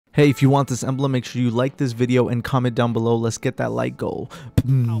Hey, if you want this emblem, make sure you like this video and comment down below. Let's get that like goal.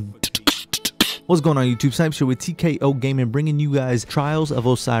 What's going on YouTube? Snipes here with TKOgaming, bringing you guys Trials of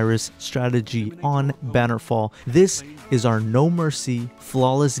Osiris strategy on Bannerfall. This is our no mercy,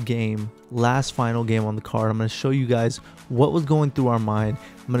 flawless game, last final game on the card. I'm going to show you guys what was going through our mind.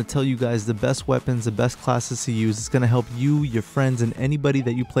 I'm going to tell you guys the best weapons, the best classes to use. It's going to help you, your friends, and anybody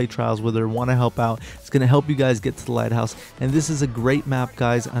that you play Trials with or want to help out. It's going to help you guys get to the lighthouse. And this is a great map,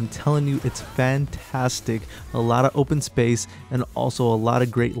 guys. I'm telling you, it's fantastic. A lot of open space and also a lot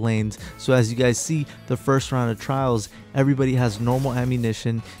of great lanes. So as you guys see, the first round of Trials, everybody has normal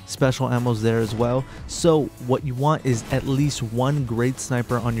ammunition, special ammos there as well. So what you want is at least one great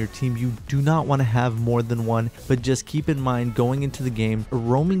sniper on your team. You do not want to have more than one, but just keep in mind going into the game,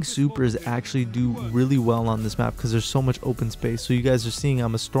 roaming supers actually do really well on this map because there's so much open space. So you guys are seeing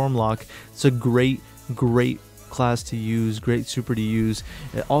I'm a Stormlock. It's a great class to use, great super to use.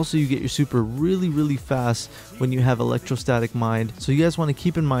 Also, you get your super really fast when you have electrostatic mind. So you guys want to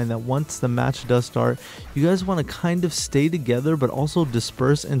keep in mind that once the match does start, you guys want to kind of stay together but also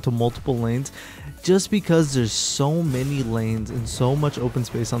disperse into multiple lanes. Just because there's so many lanes and so much open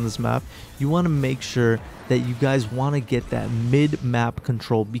space on this map, you want to make sure that you guys want to get that mid-map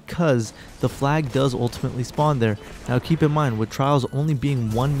control because the flag does ultimately spawn there. Now keep in mind, with Trials only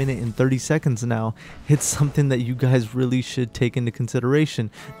being 1 minute and 30 seconds now, it's something that you guys really should take into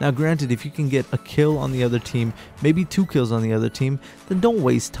consideration. Now granted, if you can get a kill on the other team, maybe 2 kills on the other team, then don't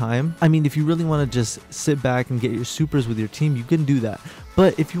waste time. I mean, if you really want to just sit back and get your supers with your team, you can do that.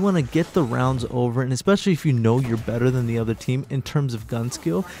 But if you want to get the rounds over, and especially if you know you're better than the other team in terms of gun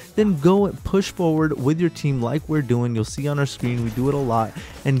skill, then go and push forward with your team like we're doing. You'll see on our screen, we do it a lot,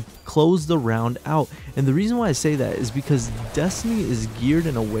 and close the round out. And the reason why I say that is because Destiny is geared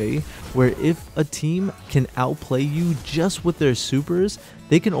in a way where if a team can outplay you just with their supers,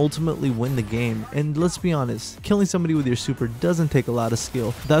 they can ultimately win the game. And let's be honest, killing somebody with your super doesn't take a lot of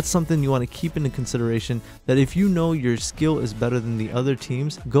skill. That's something you want to keep into consideration, that if you know your skill is better than the other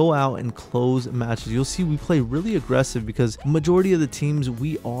teams, go out and close matches. You'll see we play really aggressive because majority of the teams,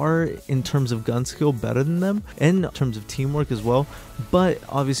 we are in terms of gun skill better than them and in terms of teamwork as well. But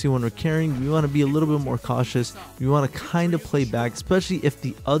obviously when we're carrying, we want to be a little bit more cautious. We want to kind of play back, especially if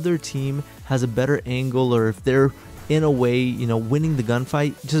the other team has a better angle or if they're in a way, you know, winning the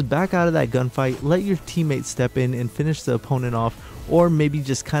gunfight. Just back out of that gunfight, let your teammates step in and finish the opponent off, or maybe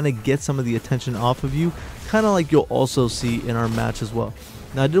just kind of get some of the attention off of you, kind of like you'll also see in our match as well.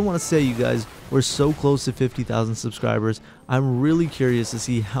 Now I did want to say, you guys, we're so close to 50,000 subscribers. I'm really curious to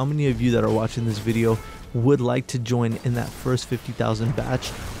see how many of you that are watching this video would like to join in that first 50,000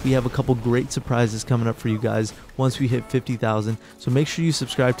 batch. We have a couple great surprises coming up for you guys once we hit 50,000, so make sure you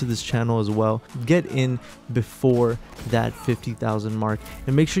subscribe to this channel as well. Get in before that 50,000 mark,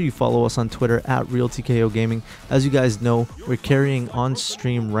 and make sure you follow us on Twitter at realTKOgaming. As you guys know, we're carrying on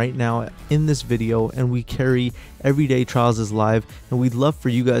stream right now in this video, and we carry everyday Trials is live, and we'd love for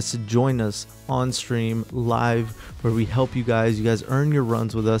you guys to join us on stream live where we help you guys earn your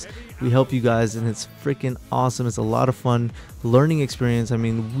runs with us. We help you guys, and it's freaking awesome. It's a lot of fun learning experience. I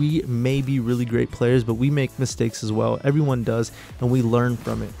mean, we may be really great players, but we make mistakes as well. Everyone does, and we learn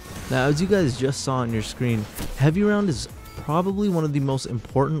from it. Now, as you guys just saw on your screen, heavy round is probably one of the most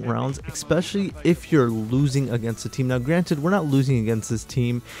important rounds, especially if you're losing against a team. Now granted, we're not losing against this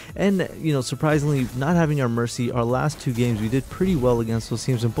team, and you know, surprisingly, not having our mercy, our last 2 games we did pretty well against those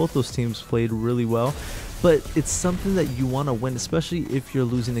teams, and both those teams played really well. But it's something that you want to win, especially if you're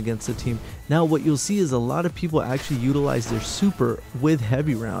losing against a team. Now what you'll see is a lot of people actually utilize their super with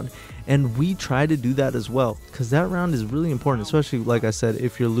heavy round, and we try to do that as well because that round is really important, especially like I said,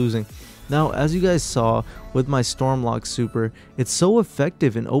 if you're losing. Now, as you guys saw with my Stormlock super, it's so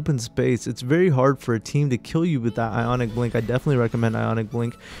effective in open space. It's very hard for a team to kill you with that Ionic Blink. I definitely recommend Ionic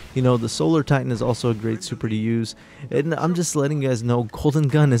Blink. You know, the Solar Titan is also a great super to use. And I'm just letting you guys know, Golden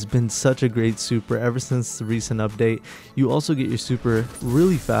Gun has been such a great super ever since the recent update. You also get your super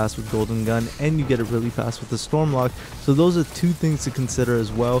really fast with Golden Gun, and you get it really fast with the Stormlock. So those are 2 things to consider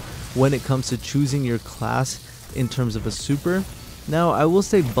as well when it comes to choosing your class in terms of a super. Now, I will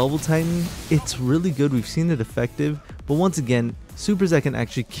say Bubble Titan, it's really good. We've seen it effective, but once again, supers that can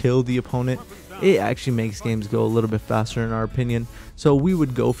actually kill the opponent, it actually makes games go a little bit faster in our opinion. So we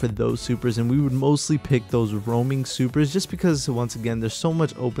would go for those supers, and we would mostly pick those roaming supers just because, once again, there's so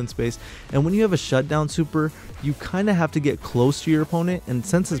much open space. And when you have a shutdown super, you kind of have to get close to your opponent, and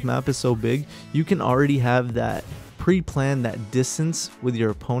since this map is so big, you can already have that pre-plan that distance with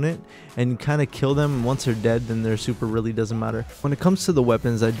your opponent and kind of kill them. Once they're dead, then their super really doesn't matter. When it comes to the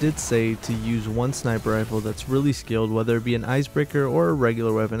weapons, I did say to use one sniper rifle that's really skilled, whether it be an icebreaker or a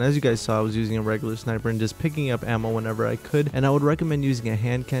regular weapon. As you guys saw, I was using a regular sniper and just picking up ammo whenever I could, and I would recommend using a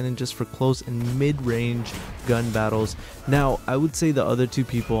hand cannon just for close and mid-range gun battles. Now, I would say the other two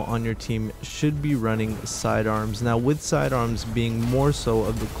people on your team should be running sidearms. Now, with sidearms being more so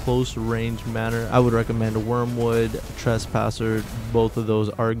of the close range manner, I would recommend Wormwood, Trespasser. Both of those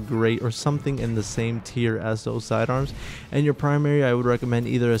are great, or something in the same tier as those sidearms. And your primary, I would recommend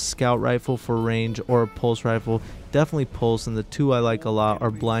either a scout rifle for range or a pulse rifle. Definitely pulse, and the two I like a lot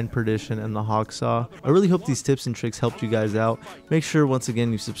are Blind Perdition and the Hawksaw. I really hope these tips and tricks helped you guys out. Make sure once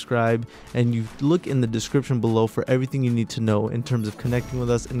again you subscribe and you look in the description below for everything you need to know in terms of connecting with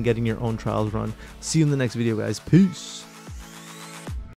us and getting your own trials run. See you in the next video, guys. Peace.